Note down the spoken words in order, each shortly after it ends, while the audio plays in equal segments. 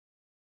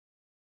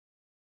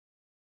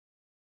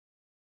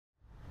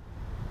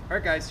All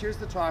right, guys, here's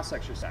the toss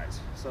exercise.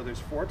 So there's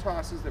 4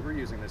 tosses that we're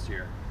using this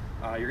year.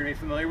 You're gonna be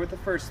familiar with the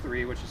first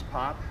 3, which is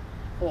pop,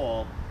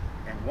 pull,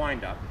 and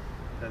wind up.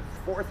 The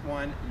 4th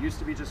one used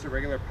to be just a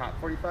regular pop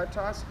 45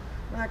 toss.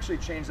 I'm gonna actually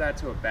change that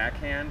to a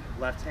backhand,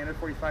 left-handed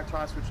 45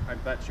 toss, which I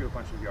bet you a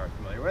bunch of you are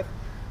familiar with.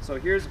 So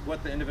here's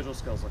what the individual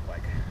skills look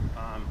like.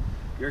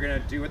 You're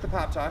gonna do with the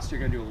pop toss,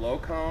 you're gonna do a low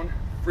cone,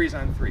 freeze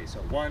on 3. So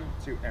 1,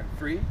 2, and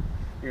 3.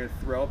 You're gonna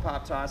throw a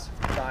pop toss,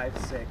 5,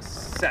 6,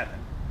 7.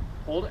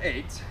 Hold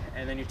 8,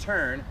 and then you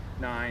turn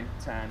 9,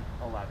 10,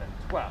 11,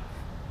 12.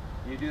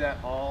 You do that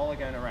all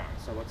again around.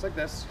 So it looks like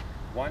this: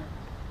 1,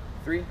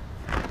 3,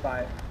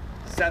 5,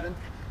 7,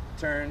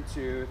 turn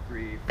 2,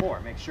 3, 4.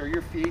 Make sure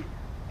your feet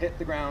hit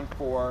the ground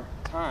 4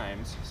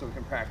 times so we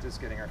can practice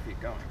getting our feet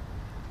going.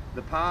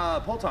 The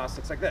pull toss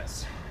looks like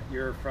this.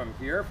 You're from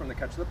here, from the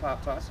catch of the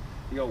pop toss,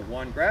 you go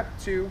 1, grab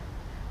 2,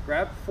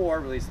 grab 4,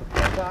 release the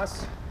pull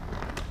toss,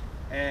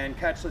 and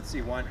catch, let's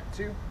see, 1,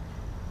 2,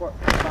 4,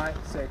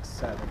 5, 6,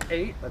 7,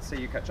 8. Let's say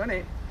you catch on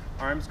 8.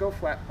 Arms go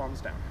flat, palms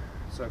down.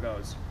 So it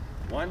goes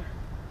 1,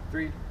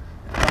 3,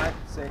 5,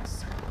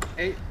 6,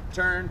 8.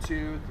 Turn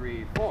 2,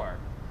 3, 4.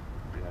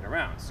 Do that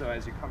around. So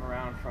as you come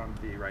around from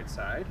the right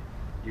side,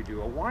 you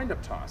do a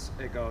wind-up toss.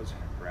 It goes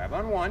grab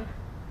on 1,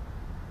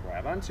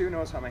 grab on 2.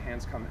 Notice how my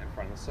hands come in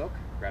front of the silk.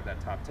 Grab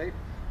that top tape.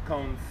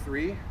 Cone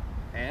 3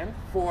 and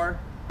 4,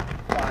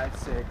 5,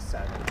 6,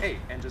 7, 8.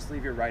 And just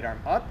leave your right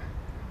arm up,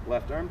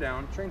 left arm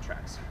down, train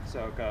tracks.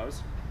 So it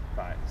goes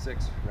 5,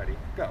 6, ready,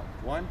 go.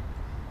 1,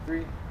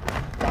 3,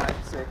 5,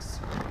 6,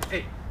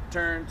 8.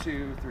 Turn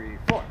 2, 3,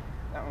 4.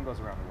 That one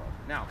goes around the world.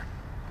 Now,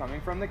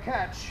 coming from the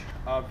catch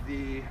of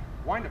the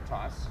wind-up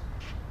toss,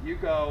 you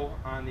go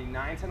on the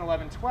 9, 10,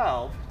 11,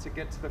 12 to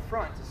get to the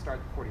front to start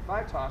the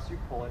 45 toss. You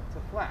pull it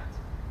to flat.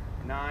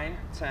 9,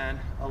 10,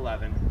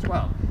 11,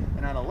 12.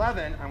 And on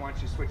 11, I want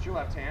you to switch your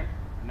left hand.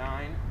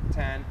 9,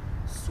 10,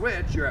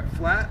 switch. You're at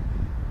flat,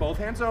 both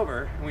hands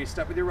over, and when you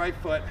step with your right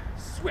foot,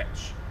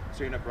 switch. So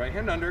you end up right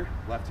hand under,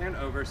 left hand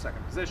over,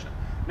 second position.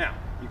 Now,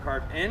 you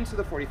carve into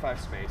the 45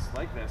 space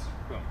like this,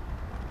 boom.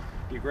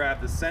 You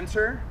grab the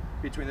center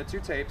between the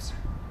 2 tapes,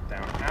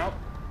 down, out.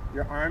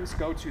 Your arms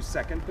go to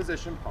second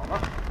position, palm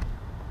up,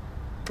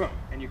 boom.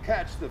 And you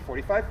catch the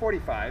 45,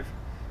 45,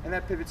 and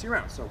that pivots you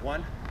around. So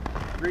 1,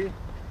 3,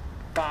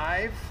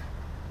 5,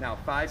 now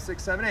 5,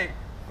 6, 7, 8,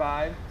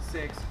 5,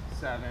 6,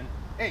 7,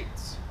 8.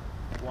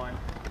 1,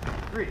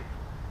 3,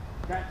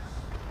 catch,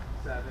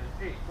 7,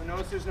 8. So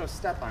notice there's no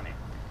step on it.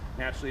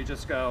 Naturally, you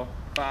just go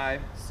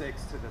 5,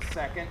 6 to the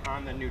second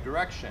on the new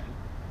direction,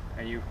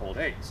 and you hold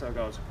 8. So it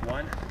goes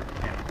 1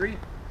 and 3,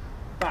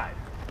 5,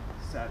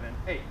 7,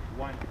 8.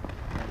 1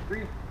 and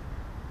 3,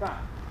 5,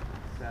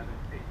 7,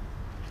 8.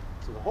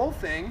 So the whole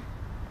thing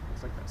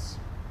looks like this.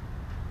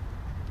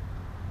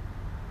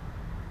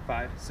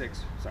 5,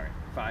 6,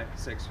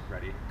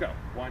 ready, go.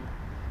 1,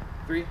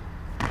 3,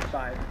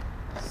 5,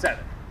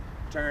 7.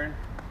 Turn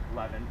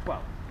 11,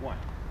 12. 1,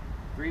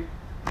 3,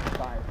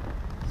 5,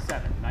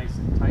 7. Nice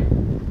and tight.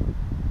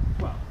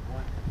 12.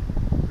 1,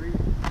 3,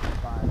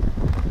 5,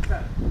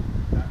 7.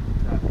 Dot,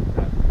 dot,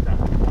 dot, dot.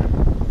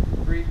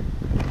 1, 3,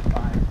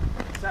 5,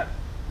 7.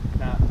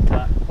 Now,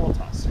 pull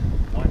toss.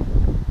 1,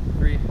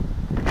 3,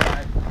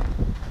 5,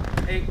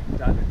 8.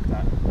 Dot,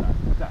 dot, dot,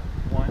 dot.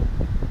 1,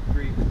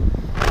 3,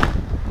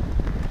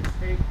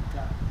 8.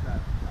 Dot,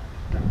 dot, dot,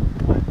 dot.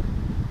 1,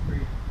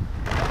 3,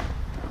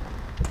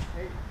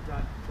 8.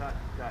 Dot, dot,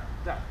 dot,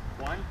 dot.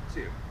 1,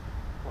 2,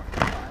 4,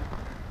 5,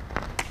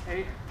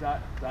 8.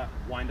 Dot, dot.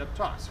 Wind up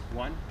toss.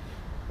 1,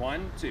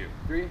 1, 2,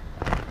 3,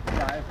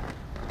 5,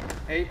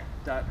 8.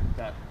 Dot,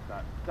 dot,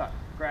 dot, dot.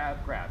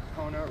 Grab, grab.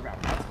 Cone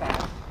around. That's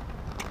fast.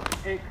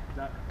 8.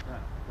 Dot,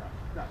 dot, dot,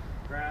 dot.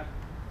 Grab,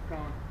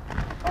 cone,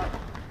 up.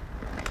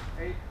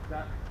 8.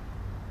 Dot.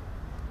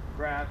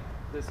 Grab.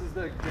 This is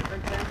the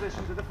different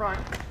transition to the front.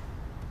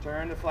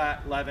 Turn to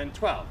flat. 11,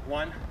 12.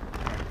 1,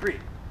 3,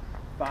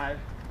 5,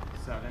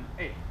 7,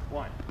 8.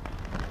 1,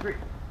 3,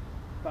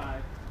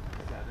 5,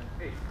 7,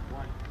 8.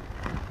 1,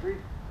 3,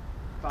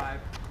 5,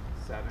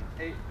 7,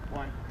 8.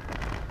 1,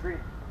 3,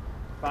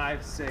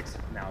 5, 6.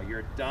 Now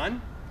you're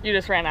done. You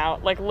just ran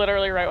out. Like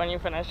literally right when you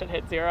finished, it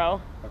hit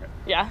 0. Okay.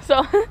 Yeah,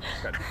 so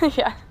Good.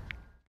 yeah.